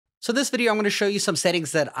So this video, I'm going to show you some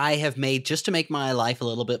settings that I have made just to make my life a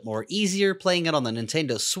little bit more easier playing it on the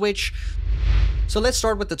Nintendo Switch. So let's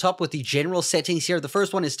start with the top with the general settings here. The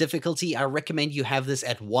first one is difficulty. I recommend you have this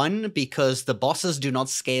at 1 because the bosses do not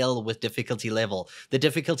scale with difficulty level. The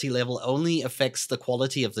difficulty level only affects the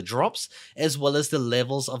quality of the drops as well as the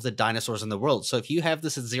levels of the dinosaurs in the world. So if you have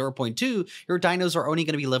this at 0.2, your dinos are only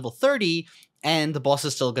going to be level 30, and the boss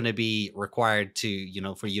is still going to be required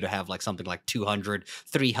to, for you to have like something like 200,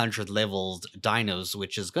 300 leveled dinos,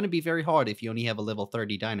 which is going to be very hard if you only have a level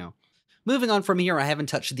 30 dino. Moving on from here, I haven't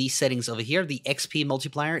touched these settings over here. The XP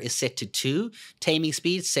multiplier is set to 2, taming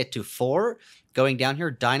speed set to 4. Going down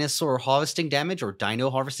here, dinosaur harvesting damage or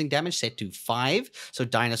dino harvesting damage set to 5, so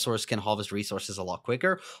dinosaurs can harvest resources a lot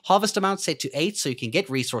quicker. Harvest amount set to 8, so you can get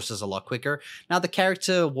resources a lot quicker. Now the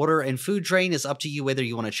character water and food drain is up to you whether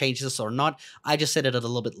you want to change this or not. I just set it at a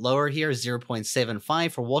little bit lower here,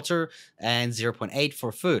 0.75 for water and 0.8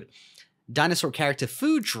 for food. Dinosaur character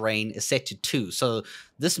food drain is set to 2. So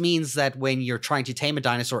this means that when you're trying to tame a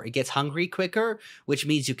dinosaur, it gets hungry quicker, which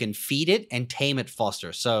means you can feed it and tame it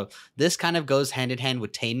faster. So this kind of goes hand in hand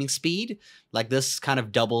with taming speed. Like this kind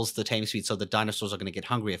of doubles the taming speed, so the dinosaurs are going to get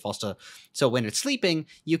hungrier faster. So when it's sleeping,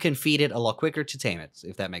 you can feed it a lot quicker to tame it,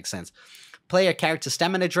 if that makes sense. Player character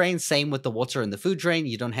stamina drain, same with the water and the food drain.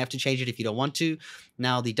 You don't have to change it if you don't want to.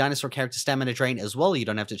 Now, the dinosaur character stamina drain as well, you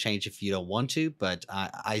don't have to change if you don't want to, but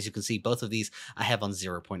as you can see, both of these I have on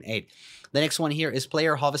 0.8. The next one here is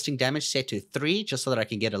player harvesting damage set to 3, just so that I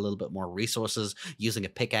can get a little bit more resources using a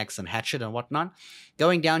pickaxe and hatchet and whatnot.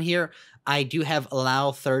 Going down here, I do have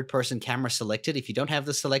allow third-person camera selected. If you don't have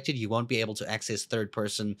this selected, you won't be able to access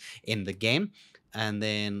third-person in the game. And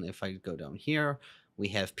then if I go down here, we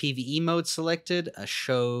have PvE mode selected, a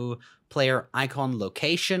show player icon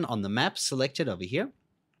location on the map selected over here.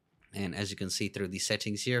 And as you can see through these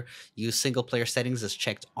settings here, use single player settings is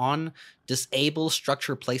checked on. Disable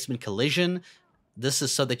structure placement collision. This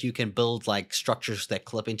is so that you can build like structures that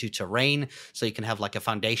clip into terrain. So you can have like a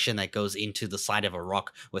foundation that goes into the side of a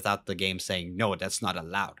rock without the game saying, no, that's not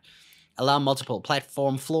allowed. Allow multiple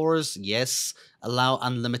platform floors, yes. Allow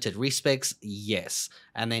unlimited respecs, yes.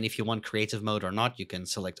 And then if you want creative mode or not, you can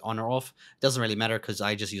select on or off. Doesn't really matter because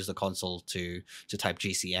I just use the console to type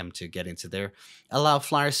GCM to get into there. Allow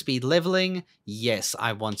flyer speed leveling, yes.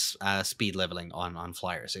 I want speed leveling on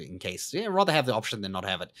flyers in case. Yeah, rather have the option than not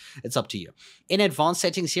have it. It's up to you. In advanced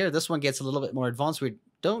settings here, this one gets a little bit more advanced. We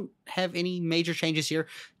don't have any major changes here.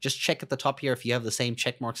 Just check at the top here if you have the same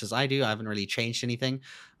check marks as I do. I haven't really changed anything.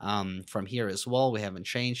 From here as well, we haven't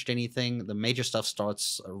changed anything. The major stuff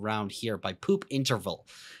starts around here by poop interval.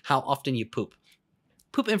 How often you poop.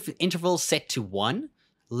 Poop interval set to 1.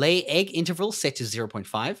 Lay egg interval set to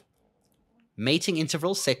 0.5. Mating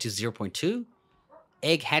interval set to 0.2.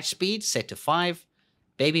 Egg hatch speed set to 5.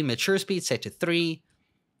 Baby mature speed set to 3.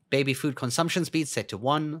 Baby food consumption speed set to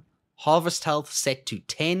 1. Harvest health set to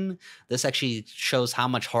 10. This actually shows how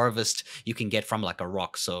much harvest you can get from like a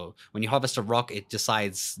rock. So when you harvest a rock, it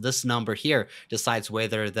decides, this number here decides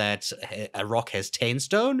whether that a rock has 10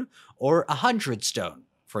 stone or 100 stone,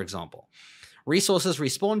 for example. Resources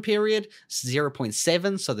respawn period,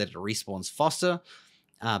 0.7, so that it respawns faster.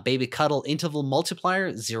 Baby cuddle interval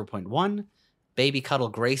multiplier, 0.1. Baby cuddle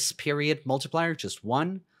grace period multiplier, just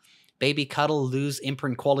 1. Baby cuddle lose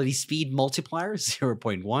imprint quality speed multiplier,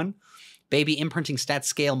 0.1. Baby imprinting stat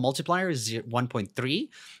scale multiplier is 1.3.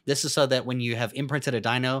 This is so that when you have imprinted a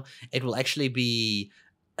dino, it will actually be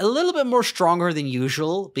a little bit more stronger than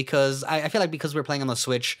usual, because I feel like because we're playing on the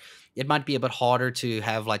Switch, it might be a bit harder to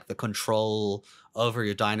have like the control over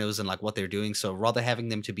your dinos and like what they're doing. So rather having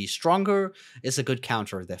them to be stronger is a good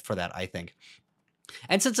counter for that, I think.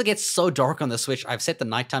 And since it gets so dark on the Switch, I've set the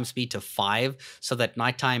nighttime speed to 5, so that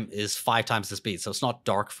nighttime is 5 times the speed, so it's not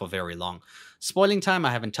dark for very long. Spoiling time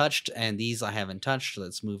I haven't touched, and these I haven't touched.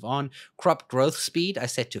 Let's move on. Crop growth speed I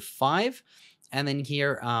set to 5. And then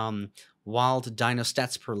here, wild dino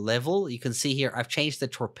stats per level. You can see here I've changed the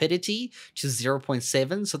torpidity to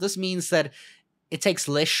 0.7, so this means that it takes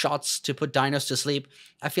less shots to put dinos to sleep.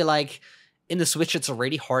 I feel like in the Switch, it's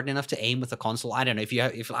already hard enough to aim with a console. I don't know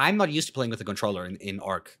if I'm not used to playing with a controller in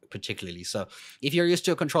Ark particularly. So if you're used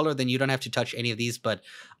to a controller, then you don't have to touch any of these. But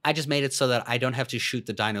I just made it so that I don't have to shoot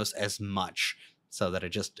the dinos as much, so that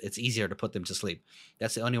it's easier to put them to sleep.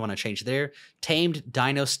 That's the only one I changed there. Tamed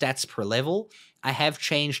dino stats per level. I have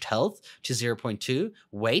changed health to 0.2,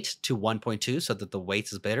 weight to 1.2, so that the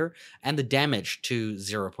weight is better, and the damage to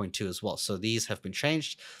 0.2 as well. So these have been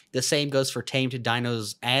changed. The same goes for tamed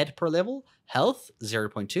dinos add per level. Health,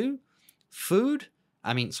 0.2. Weight,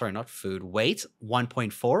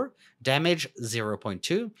 1.4. Damage,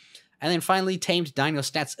 0.2. And then finally, tamed dino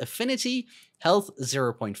stats affinity, health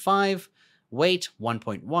 0.5, weight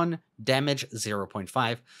 1.1, damage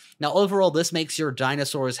 0.5. Now overall, this makes your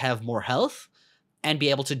dinosaurs have more health and be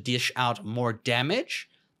able to dish out more damage,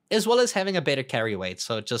 as well as having a better carry weight.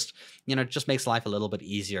 So it just, just makes life a little bit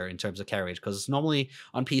easier in terms of carry weight, because normally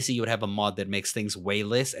on PC you would have a mod that makes things way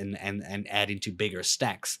less and add into bigger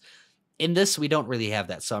stacks. In this, we don't really have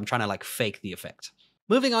that, so I'm trying to like fake the effect.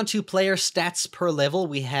 Moving on to player stats per level,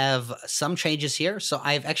 we have some changes here. So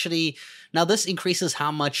I've actually, now this increases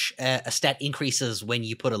how much a stat increases when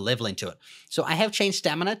you put a level into it. So I have changed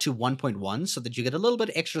stamina to 1.1 so that you get a little bit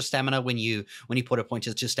extra stamina when you put a point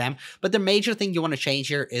to stam. But the major thing you want to change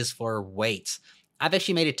here is for weight. I've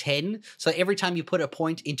actually made it 10, so every time you put a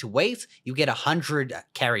point into weight, you get 100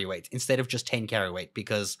 carry weight instead of just 10 carry weight,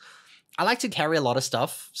 because I like to carry a lot of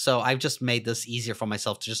stuff, so I've just made this easier for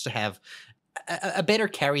myself to have a better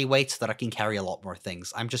carry weight so that I can carry a lot more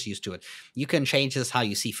things. I'm just used to it. You can change this how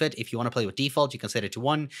you see fit. If you want to play with default, you can set it to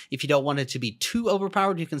 1. If you don't want it to be too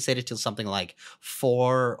overpowered, you can set it to something like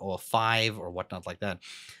 4 or 5 or whatnot like that.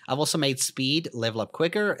 I've also made speed level up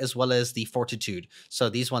quicker, as well as the fortitude. So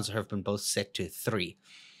these ones have been both set to 3.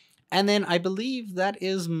 And then I believe that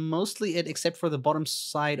is mostly it, except for the bottom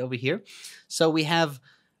side over here. So we have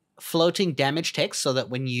floating damage text, so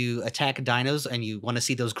that when you attack dinos and you want to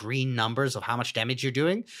see those green numbers of how much damage you're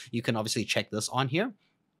doing, you can obviously check this on here.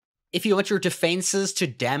 If you want your defenses to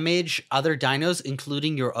damage other dinos,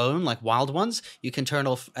 including your own, like wild ones, you can turn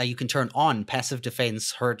on passive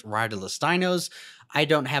defense hurt riderless dinos. I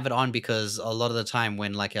don't have it on because a lot of the time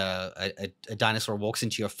when like a dinosaur walks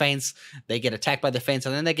into your fence, they get attacked by the fence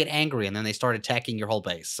and then they get angry and then they start attacking your whole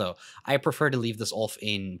base. So I prefer to leave this off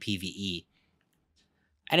in PvE.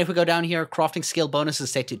 And if we go down here, crafting skill bonus is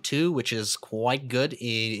set to 2, which is quite good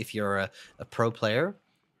if you're a pro player.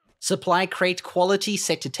 Supply crate quality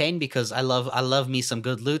set to 10, because I love me some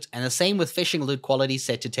good loot, and the same with fishing loot quality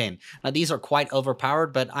set to 10. Now these are quite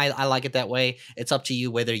overpowered, but I like it that way. It's up to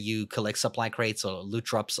you whether you collect supply crates or loot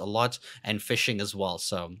drops a lot, and fishing as well.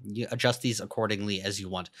 So you adjust these accordingly as you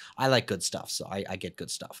want. I like good stuff, so I get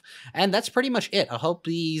good stuff. And that's pretty much it. I hope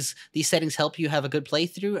these settings help you have a good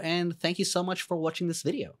playthrough, and thank you so much for watching this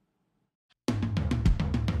video.